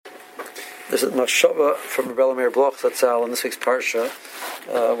There's a mashava from Rebbe Meir Bloch Zatzal in this week's parsha,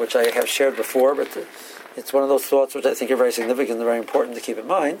 which I have shared before, but it's one of those thoughts which I think are very significant and very important to keep in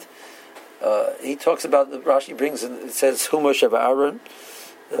mind. He talks about, Rashi brings in, it says, Hu Moshe Aaron,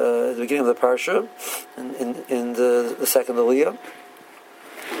 at the beginning of the parsha, in the second aliyah.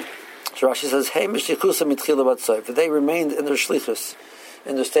 So Rashi says, Hey Mishlichusa mitchila batzayv, for they remained in their shlichus,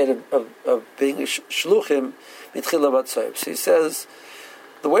 in their state of being shluchim mitchila batzayv. So he says,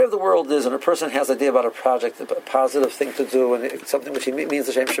 the way of the world is, when a person has an idea about a project, a positive thing to do, and something which he means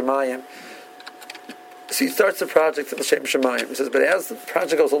L'Shem Shemayim, so he starts the project at L'Shem Shemayim. He says, but as the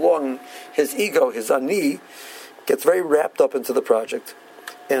project goes along, his ego, his ani, gets very wrapped up into the project,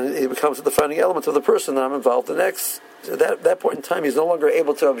 and it becomes the defining element of the person that I'm involved in next. So at that point in time, he's no longer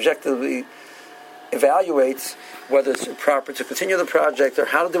able to objectively evaluate whether it's proper to continue the project, or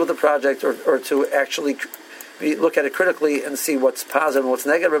how to deal with the project, or to actually look at it critically and see what's positive and what's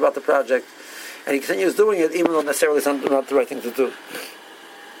negative about the project. And he continues doing it, even though necessarily it's not the right thing to do.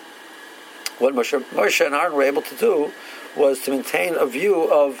 What Moshe and Aaron were able to do was to maintain a view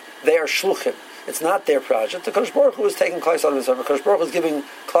of they are shluchim. It's not their project. The Kadosh Baruch Hu is taking Klai Yisrael. The Kadosh Baruch Hu is giving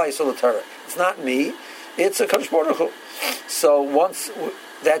Klai Yisrael the Torah. It's not me. It's a Kadosh Baruch Hu. So once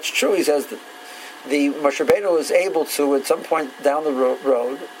that's true, he says, the Moshe Rabbeinu is able to, at some point down the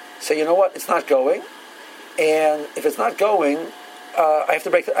road, say, you know what, it's not going. And if it's not going, I have to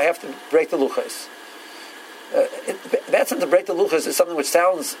break the luchos. That sense to break the luchos is something which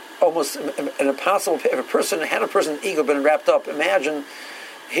sounds almost an impossible. If a person had a person's ego been wrapped up, imagine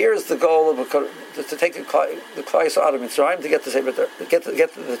here's the goal of to take the Klai Yisrael out of Mitzrayim, to get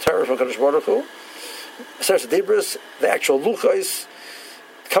the Torah from Kadosh Baruch Hu. Seres Dibros, the actual luchos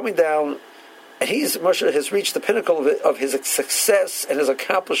coming down, and Moshe has reached the pinnacle of his success and his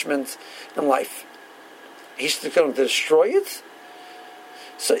accomplishment in life. He's going to destroy it.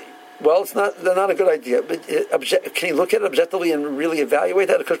 So, well, they're not a good idea. But can he look at it objectively and really evaluate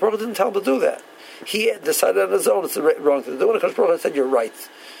that? Because Baruch didn't tell him to do that. He decided on his own it's the wrong thing to do. And because Baruch said, you're right.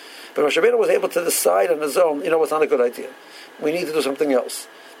 But Moshe Rabbeinu was able to decide on his own, it's not a good idea. We need to do something else.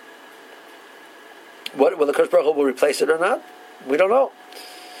 Whether the Baruch Hu will replace it or not, we don't know.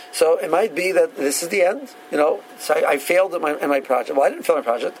 So it might be that this is the end. So I failed in my project. Well, I didn't fail my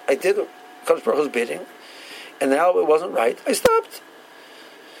project. I did Kadosh Baruch Hu's bidding. And now it wasn't right, I stopped.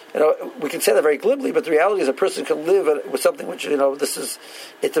 We can say that very glibly, but the reality is a person can live with something which,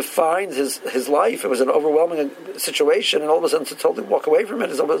 it defines his life. It was an overwhelming situation, and all of a sudden to totally walk away from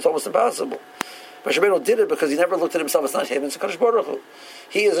it is almost impossible. Moshe Rabbeinu did it because he never looked at himself. It's not him, it's Kadosh Baruch Hu.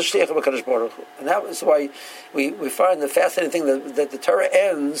 He is a shliach of Kadosh Baruch Hu. And that is why we find the fascinating thing that the Torah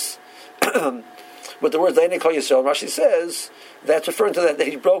ends with the words, Dainei Kol Yisrael. Rashi says, that's referring to that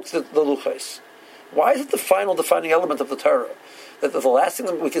he broke the luchos. Why is it the final defining element of the Torah? That the last thing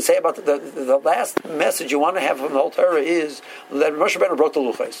that we can say about the last message you want to have from the whole Torah is that Moshe Rabbeinu broke the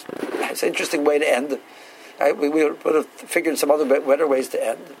luchos. It's an interesting way to end. We would have figured some other better ways to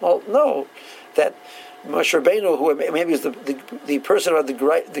end. Well, no, that Moshe Rabbeinu, who maybe is the person who had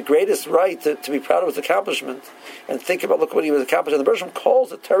the greatest right to be proud of his accomplishment and think about look what he was accomplishing. The Bereshit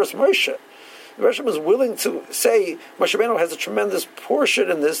calls it Teres Moshe. The Bereshit is willing to say Moshe Rabbeinu has a tremendous portion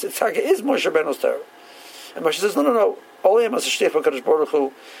in this. Itzhak is Moshe Rabbeinu's Torah. And Moshe says, no. All I am is a shliach of Kadosh Baruch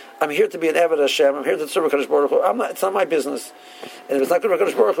Hu. I'm here to be an Eved Hashem. I'm here to serve Kadosh Baruch Hu. It's not my business. And if it's not good for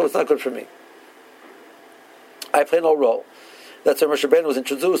Kadosh Baruch Hu, it's not good for me. I play no role. That's why Moshe Rabbeinu was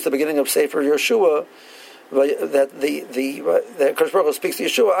introduced at the beginning of Sefer Yeshua, that that Kadosh Baruch Hu speaks to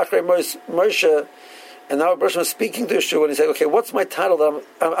Yeshua, Achrei Moshe, and now Bereshit is speaking to Yeshua, and he said, okay, what's my title that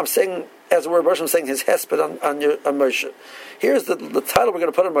I'm saying, as it were, Bereshit is saying his hesped on Moshe. Here's the title we're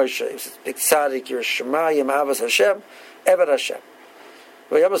going to put on Moshe. He says, Big Tzadik, Yer Shemayim, Avas Hashem, Eved Hashem.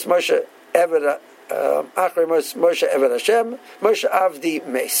 V'yamas Moshe, Eved, Achrei Moshe, Eved Hashem, Moshe Avdi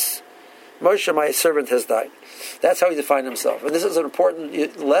Meis. Moshe, my servant, has died. That's how he defined himself. And this is an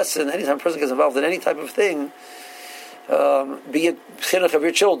important lesson. Anytime a person gets involved in any type of thing, be it chinuch of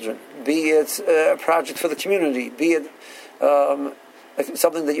your children, be it a project for the community, be it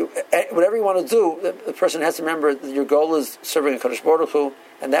something that whatever you want to do, the person has to remember that your goal is serving a Kadosh Baruch Hu,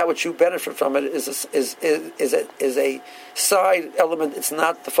 and that which you benefit from it is a side element. It's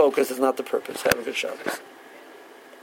not the focus. It's not the purpose. Have a good Shabbos.